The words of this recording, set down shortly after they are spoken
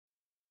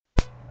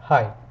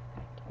Hi,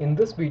 in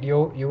this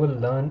video you will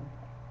learn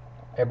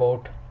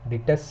about the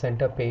test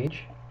center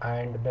page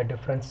and the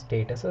different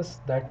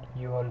statuses that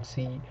you will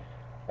see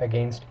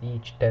against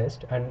each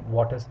test and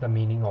what is the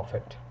meaning of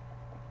it.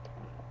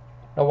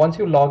 Now once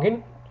you log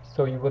in,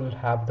 so you will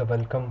have the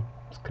welcome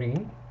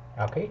screen.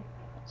 Okay,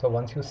 so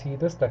once you see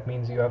this, that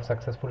means you have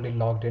successfully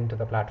logged into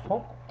the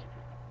platform.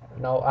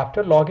 Now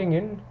after logging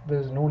in, there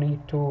is no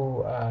need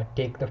to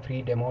take the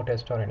free demo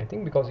test or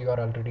anything because you are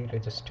already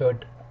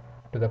registered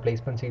to the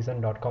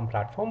placementseason.com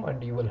platform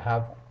and you will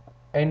have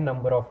n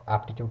number of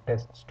aptitude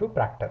tests to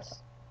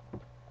practice.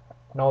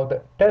 Now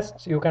the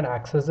tests, you can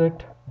access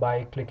it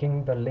by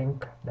clicking the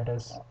link that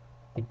is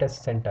the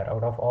test center.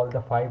 Out of all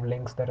the 5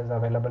 links that is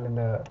available in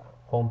the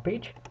home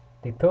page,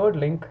 the third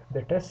link,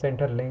 the test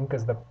center link,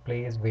 is the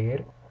place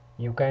where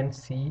you can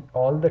see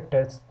all the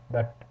tests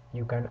that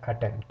you can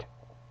attempt.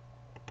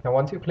 Now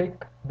once you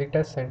click the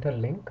test center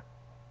link,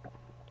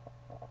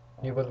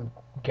 you will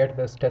get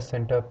this test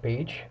center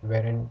page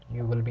wherein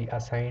you will be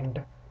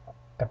assigned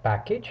a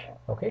package.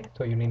 Okay,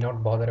 so you need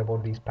not bother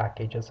about these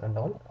packages and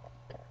all.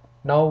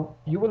 Now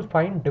you will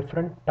find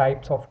different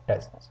types of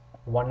tests.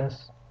 One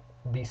is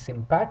the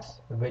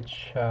simpats,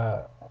 which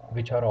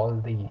are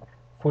all the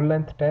full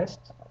length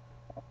tests.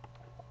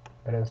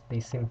 There is the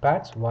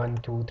simpats 1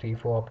 2 3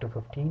 4 up to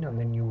 15, and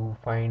then you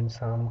find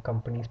some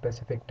company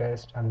specific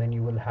test, and then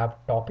you will have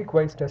topic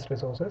wise test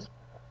resources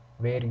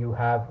where you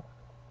have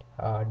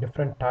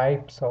different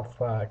types of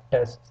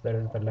tests. There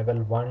is the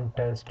level 1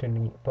 test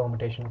in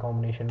permutation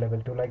combination,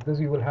 level 2, like this.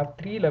 You will have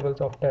 3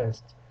 levels of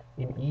tests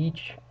in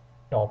each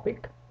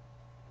topic,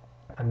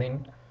 and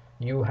then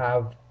you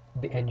have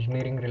the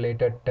engineering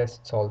related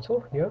tests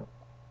also here.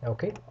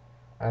 Okay,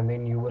 and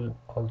then you will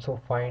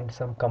also find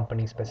some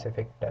company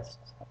specific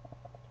tests.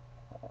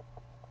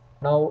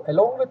 Now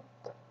along with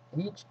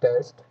each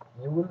test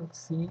you will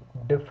see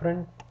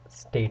different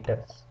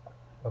status.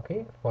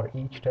 Okay, for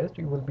each test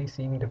you will be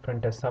seeing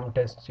different tests. Some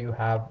tests you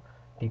have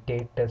the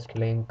take test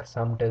link,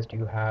 some test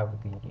you have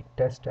the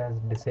test as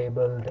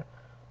disabled.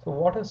 So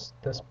what does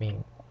this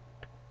mean?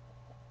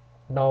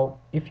 Now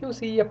if you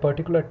see a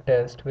particular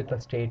test with a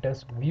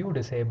status view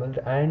disabled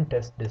and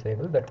test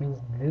disabled, that means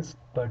this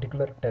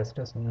particular test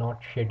is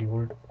not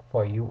scheduled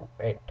for you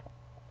yet.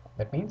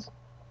 That means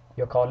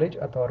your college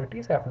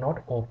authorities have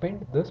not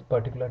opened this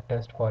particular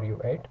test for you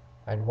yet,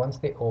 and once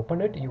they open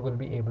it you will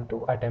be able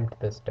to attempt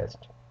this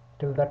test.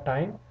 Till that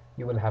time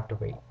you will have to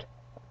wait.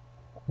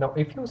 Now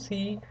if you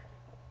see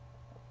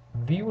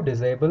view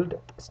disabled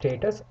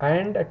status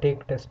and a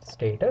take test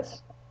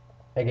status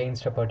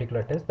against a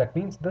particular test, that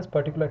means this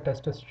particular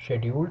test is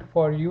scheduled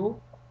for you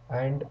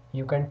and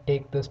you can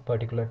take this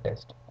particular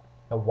test.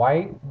 Now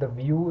why the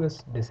view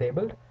is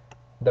disabled?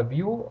 The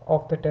view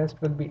of the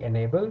test will be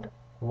enabled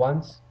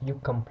once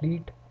you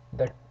complete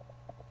the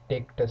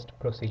take test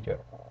procedure.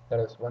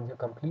 That is, once you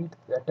complete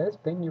the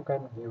test, then you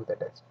can view the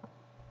test.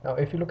 Now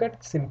if you look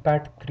at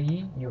Simpat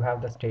 3, you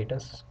have the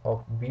status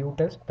of view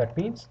test. That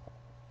means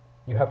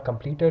you have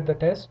completed the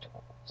test,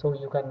 so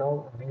you can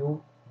now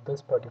view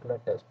this particular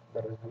test.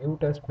 That is, view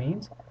test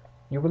means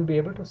you will be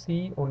able to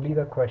see only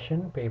the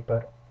question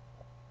paper,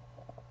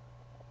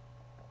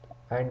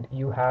 and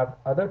you have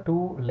other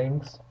two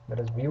links, that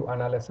is view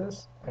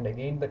analysis and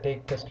again the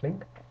take test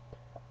link.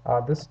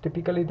 This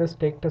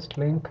take test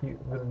link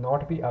will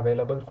not be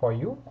available for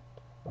you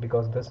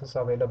because this is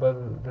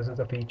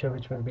a feature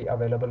which will be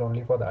available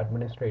only for the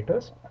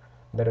administrators.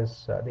 There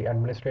is the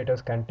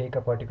administrators can take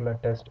a particular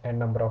test n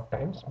number of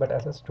times, but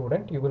as a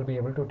student you will be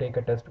able to take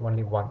a test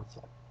only once.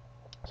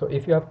 So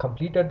if you have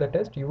completed the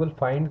test, you will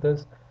find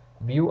this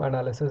view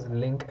analysis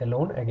link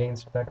alone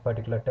against that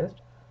particular test.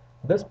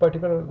 This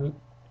particular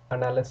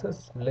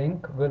analysis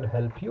link will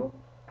help you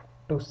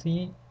to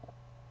see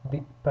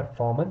the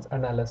performance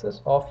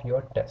analysis of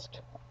your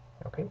test.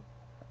 Okay,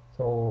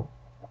 so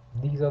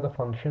these are the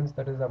functions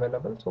that is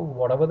available. So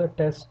whatever the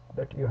test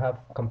that you have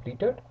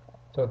completed,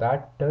 so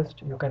that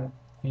test you can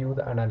view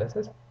the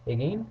analysis.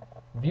 Again,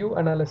 view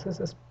analysis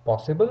is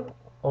possible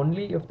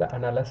only if the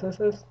analysis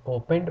is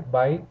opened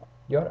by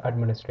your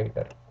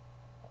administrator.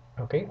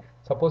 Okay,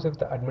 suppose if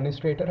the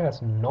administrator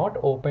has not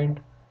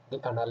opened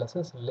the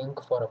analysis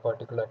link for a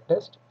particular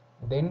test,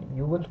 then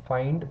you will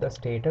find the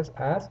status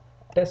as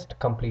test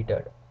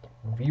completed.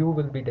 View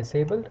will be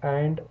disabled,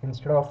 and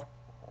instead of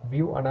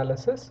view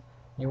analysis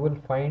you will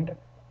find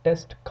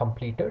test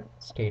completed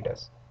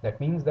status. That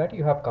means that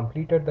you have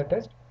completed the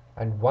test,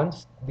 and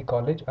once the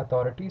college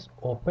authorities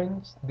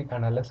opens the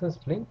analysis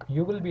link,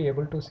 you will be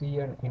able to see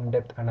an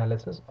in-depth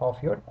analysis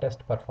of your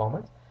test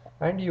performance,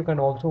 and you can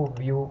also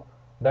view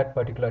that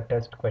particular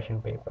test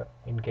question paper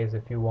in case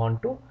if you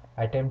want to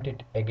attempt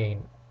it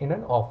again in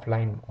an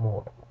offline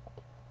mode.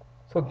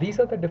 So these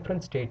are the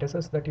different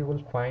statuses that you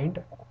will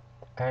find,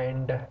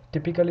 and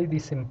typically the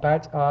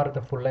simpats are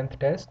the full length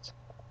tests,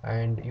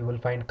 and you will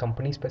find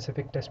company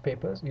specific test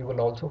papers. You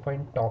will also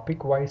find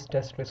topic wise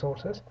test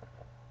resources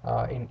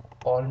in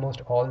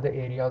almost all the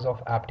areas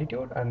of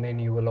aptitude, and then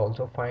you will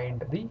also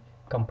find the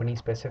company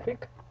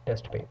specific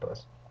test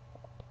papers.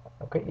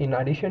 Okay, in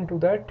addition to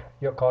that,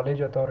 your college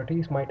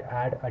authorities might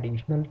add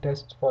additional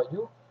tests for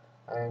you,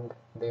 and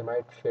they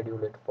might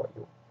schedule it for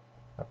you.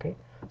 Okay,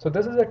 so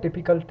this is a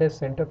typical test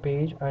center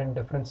page and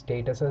different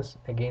statuses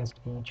against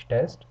each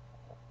test.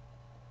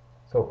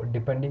 So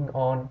depending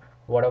on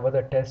whatever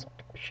the test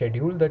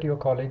schedule that your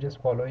college is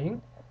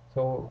following,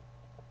 so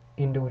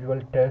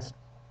individual test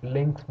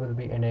links will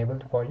be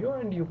enabled for you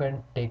and you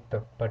can take the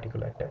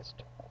particular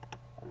test.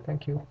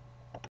 Thank you.